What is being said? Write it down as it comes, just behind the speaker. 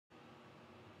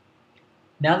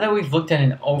Now that we've looked at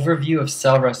an overview of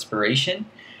cell respiration,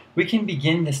 we can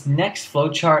begin this next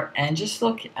flowchart and just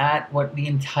look at what we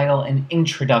entitle an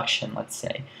introduction, let's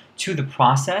say, to the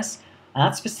process.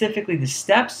 Not specifically the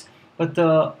steps, but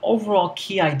the overall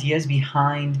key ideas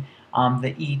behind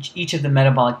each of the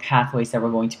metabolic pathways that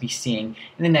we're going to be seeing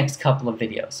in the next couple of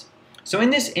videos. So in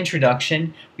this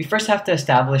introduction, we first have to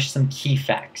establish some key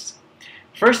facts.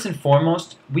 First and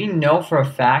foremost, we know for a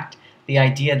fact the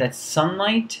idea that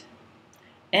sunlight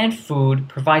and food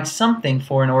provide something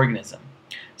for an organism.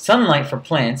 Sunlight for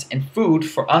plants and food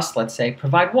for us, let's say,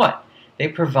 provide what? They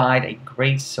provide a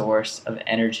great source of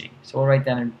energy. So we'll write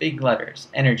down in big letters,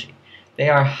 energy. They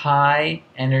are high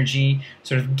energy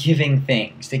sort of giving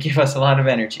things. They give us a lot of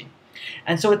energy.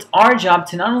 And so it's our job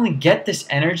to not only get this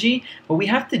energy, but we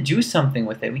have to do something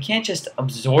with it. We can't just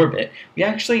absorb it. We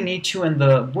actually need to, and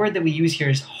the word that we use here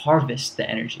is harvest the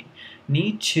energy.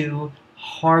 Need to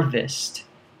harvest.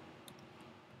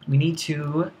 We need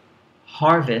to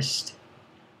harvest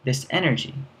this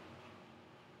energy.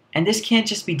 And this can't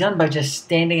just be done by just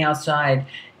standing outside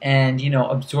and,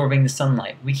 absorbing the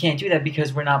sunlight. We can't do that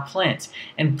because we're not plants.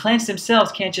 And plants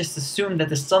themselves can't just assume that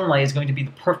the sunlight is going to be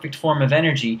the perfect form of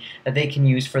energy that they can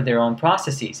use for their own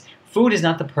processes. Food is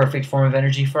not the perfect form of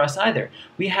energy for us either.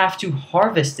 We have to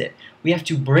harvest it. We have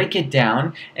to break it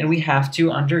down, and we have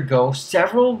to undergo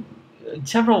several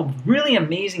really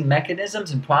amazing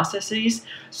mechanisms and processes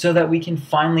so that we can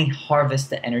finally harvest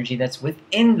the energy that's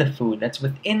within the food, that's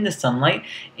within the sunlight,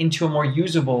 into a more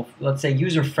usable, let's say,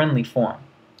 user-friendly form.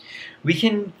 We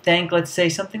can thank, let's say,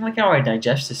 something like our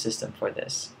digestive system for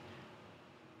this.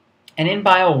 And in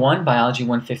Bio 1, Biology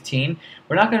 115,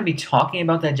 we're not going to be talking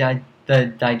about the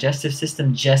digestive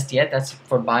system just yet. That's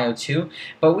for Bio 2.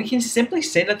 But we can simply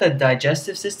say that the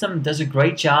digestive system does a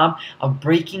great job of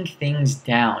breaking things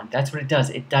down. That's what it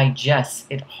does. It digests.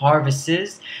 It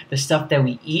harvests the stuff that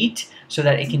we eat so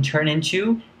that it can turn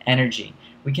into energy.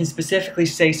 We can specifically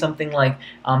say something like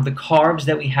the carbs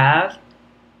that we have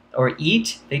or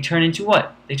eat, they turn into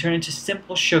what? They turn into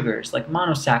simple sugars like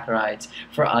monosaccharides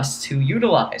for us to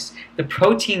utilize. The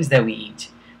proteins that we eat,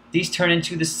 these turn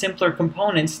into the simpler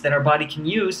components that our body can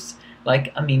use,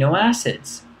 like amino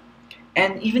acids.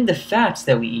 And even the fats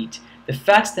that we eat, the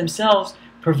fats themselves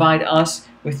provide us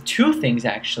with two things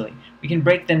actually. We can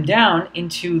break them down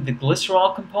into the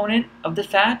glycerol component of the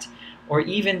fat, or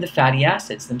even the fatty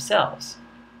acids themselves.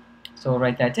 So we'll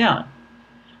write that down.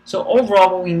 So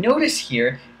overall, what we notice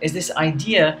here is this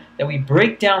idea that we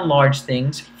break down large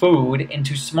things, food,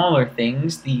 into smaller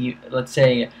things, let's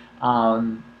say,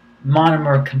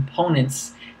 monomer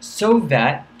components, so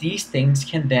that these things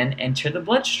can then enter the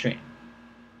bloodstream.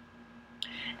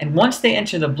 And once they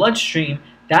enter the bloodstream,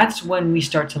 that's when we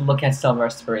start to look at cell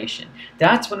respiration.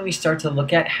 That's when we start to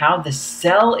look at how the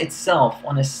cell itself,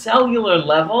 on a cellular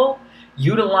level,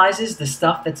 utilizes the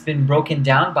stuff that's been broken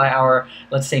down by our,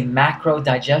 let's say, macro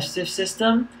digestive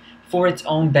system for its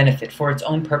own benefit, for its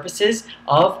own purposes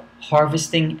of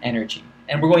harvesting energy.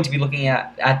 And we're going to be looking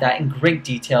at that in great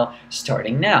detail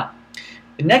starting now.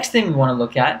 The next thing we want to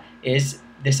look at is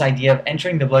this idea of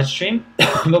entering the bloodstream,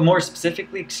 but more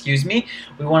specifically,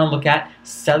 we want to look at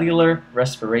cellular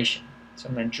respiration. So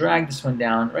I'm going to drag this one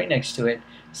down right next to it,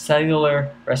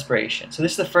 cellular respiration. So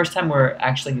this is the first time we're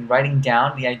actually writing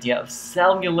down the idea of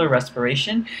cellular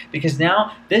respiration, because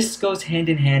now this goes hand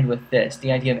in hand with this,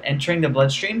 the idea of entering the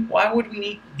bloodstream. Why would we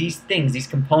need these things, these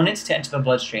components, to enter the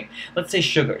bloodstream? Let's say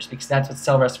sugars, because that's what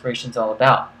cell respiration is all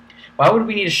about. Why would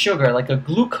we need a sugar, like a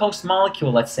glucose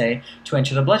molecule, let's say, to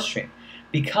enter the bloodstream?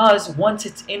 Because once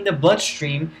it's in the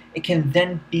bloodstream, it can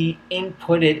then be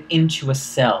inputted into a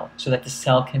cell so that the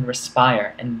cell can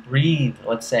respire and breathe,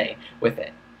 let's say, with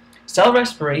it. Cell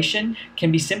respiration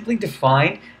can be simply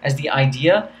defined as the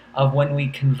idea of when we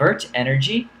convert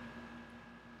energy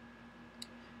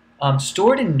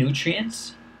stored in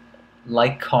nutrients,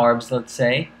 like carbs, let's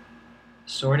say,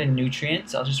 stored in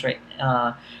nutrients. I'll just write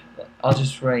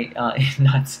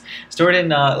nuts. Stored in,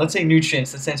 let's say,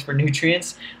 nutrients. That stands for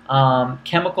nutrients.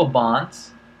 Chemical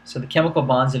bonds. So the chemical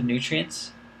bonds of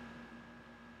nutrients.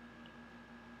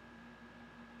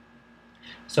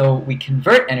 So we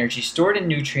convert energy stored in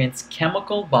nutrients,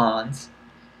 chemical bonds,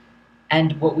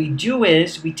 and what we do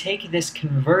is we take this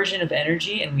conversion of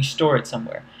energy and we store it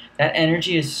somewhere. That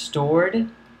energy is stored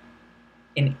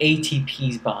in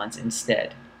ATP bonds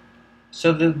instead.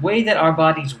 So the way that our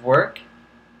bodies work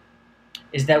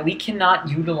is that we cannot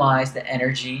utilize the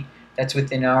energy that's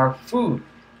within our food.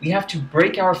 We have to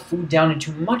break our food down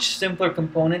into much simpler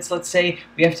components. Let's say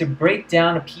we have to break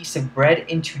down a piece of bread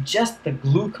into just the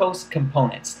glucose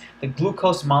components, the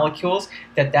glucose molecules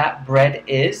that bread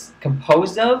is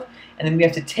composed of, and then we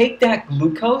have to take that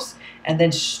glucose and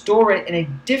then store it in a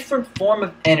different form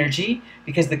of energy,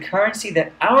 because the currency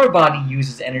that our body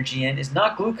uses energy in is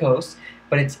not glucose,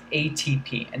 but it's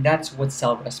ATP, and that's what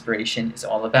cell respiration is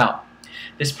all about.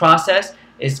 This process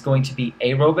is going to be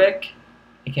aerobic.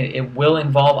 It will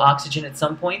involve oxygen at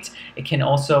some point. It can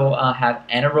also have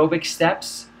anaerobic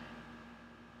steps,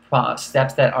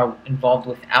 steps that are involved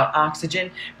without oxygen,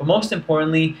 but most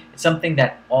importantly, it's something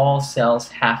that all cells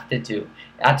have to do.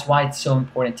 That's why it's so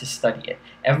important to study it.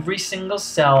 Every single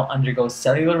cell undergoes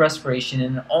cellular respiration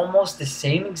in almost the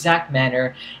same exact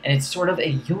manner, and it's sort of a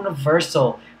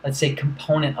universal, let's say,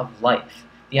 component of life.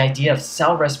 The idea of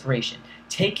cell respiration,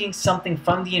 taking something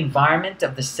from the environment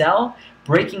of the cell,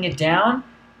 breaking it down,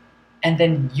 and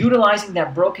then utilizing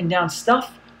that broken down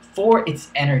stuff for its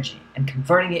energy and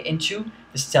converting it into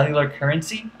the cellular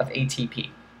currency of ATP.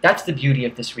 That's the beauty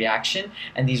of this reaction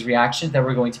and these reactions that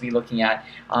we're going to be looking at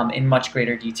in much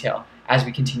greater detail as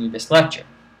we continue this lecture.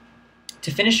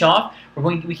 To finish off,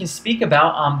 we can speak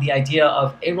about the idea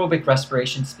of aerobic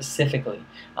respiration specifically,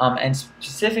 and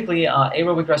specifically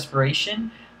aerobic respiration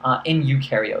in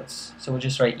eukaryotes. So we'll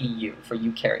just write EU for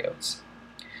eukaryotes.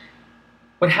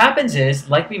 What happens is,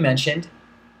 like we mentioned,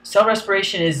 cell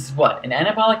respiration is what? An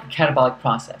anabolic or catabolic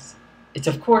process. It's,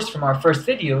 of course, from our first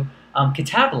video,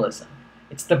 catabolism.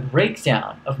 It's the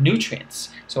breakdown of nutrients.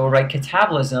 So we'll write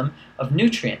catabolism of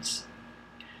nutrients.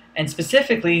 And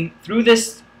specifically, through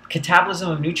this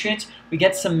catabolism of nutrients, we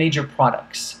get some major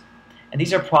products. And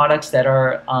these are products that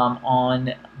are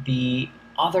on the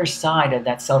other side of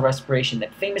that cell respiration,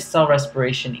 that famous cell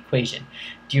respiration equation.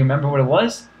 Do you remember what it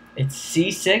was? It's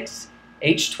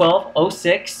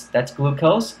C6H12O6, that's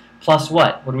glucose, plus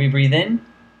what? What do we breathe in?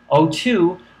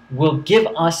 O2 will give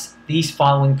us these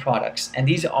following products. And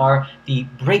these are the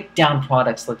breakdown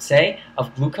products, let's say,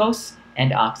 of glucose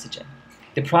and oxygen.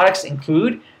 The products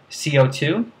include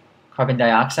CO2, carbon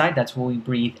dioxide, that's what we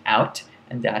breathe out,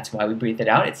 and that's why we breathe it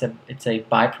out. It's a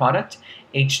byproduct.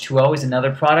 H2O is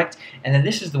another product. And then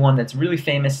this is the one that's really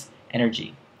famous,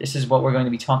 energy. This is what we're going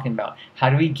to be talking about. How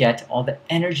do we get all the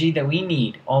energy that we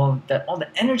need, all the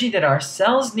energy that our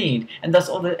cells need, and thus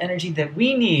all the energy that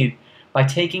we need by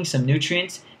taking some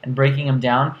nutrients and breaking them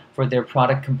down for their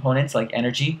product components like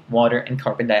energy, water, and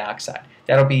carbon dioxide.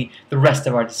 That'll be the rest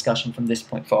of our discussion from this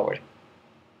point forward.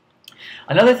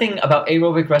 Another thing about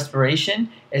aerobic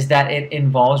respiration is that it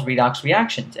involves redox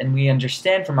reactions, and we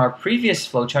understand from our previous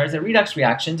flowcharts that redox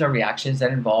reactions are reactions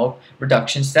that involve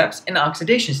reduction steps and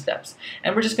oxidation steps.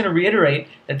 And we're just going to reiterate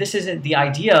that this isn't the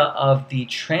idea of the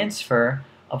transfer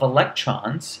of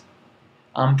electrons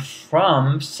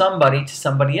from somebody to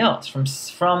somebody else, from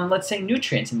let's say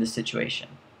nutrients in this situation.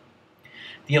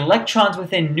 The electrons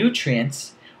within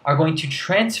nutrients are going to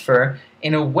transfer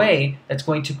in a way that's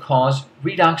going to cause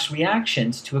redox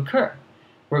reactions to occur.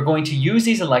 We're going to use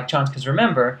these electrons, because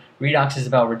remember, redox is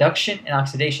about reduction and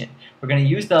oxidation. We're going to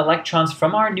use the electrons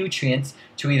from our nutrients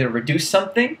to either reduce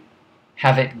something,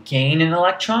 have it gain an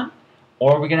electron,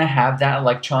 or we're going to have that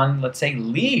electron, let's say,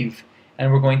 leave,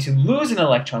 and we're going to lose an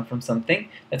electron from something.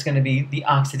 That's going to be the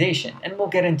oxidation, and we'll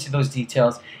get into those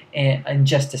details in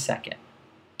just a second.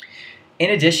 In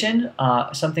addition,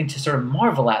 something to sort of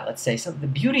marvel at, let's say, the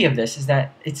beauty of this is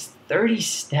that it's 30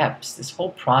 steps, this whole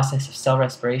process of cell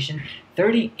respiration,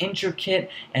 30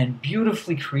 intricate and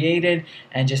beautifully created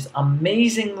and just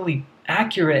amazingly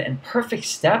accurate and perfect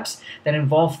steps that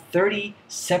involve 30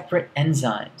 separate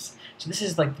enzymes. So this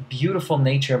is like the beautiful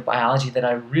nature of biology that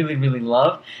I really, really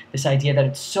love. This idea that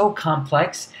it's so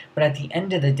complex, but at the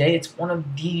end of the day, it's one of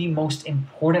the most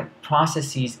important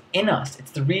processes in us.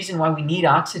 It's the reason why we need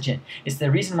oxygen. It's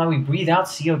the reason why we breathe out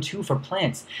CO2 for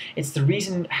plants. It's the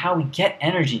reason how we get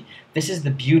energy. This is the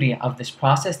beauty of this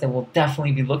process that we'll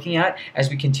definitely be looking at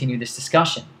as we continue this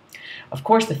discussion. Of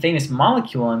course, the famous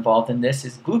molecule involved in this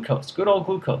is glucose, good old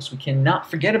glucose. We cannot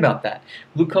forget about that.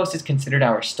 Glucose is considered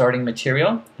our starting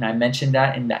material, and I mentioned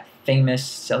that in that famous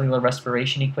cellular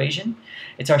respiration equation.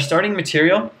 It's our starting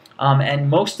material, and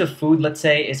most of food, let's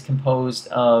say, is composed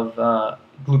of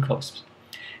glucose.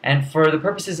 And for the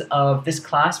purposes of this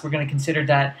class, we're going to consider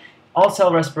that all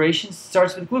cell respiration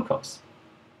starts with glucose.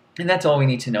 And that's all we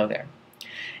need to know there.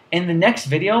 In the next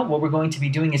video, what we're going to be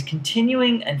doing is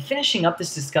continuing and finishing up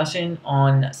this discussion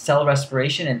on cell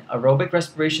respiration and aerobic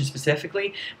respiration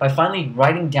specifically by finally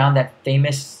writing down that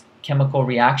famous chemical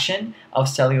reaction of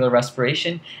cellular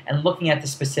respiration and looking at the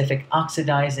specific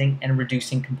oxidizing and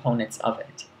reducing components of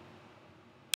it.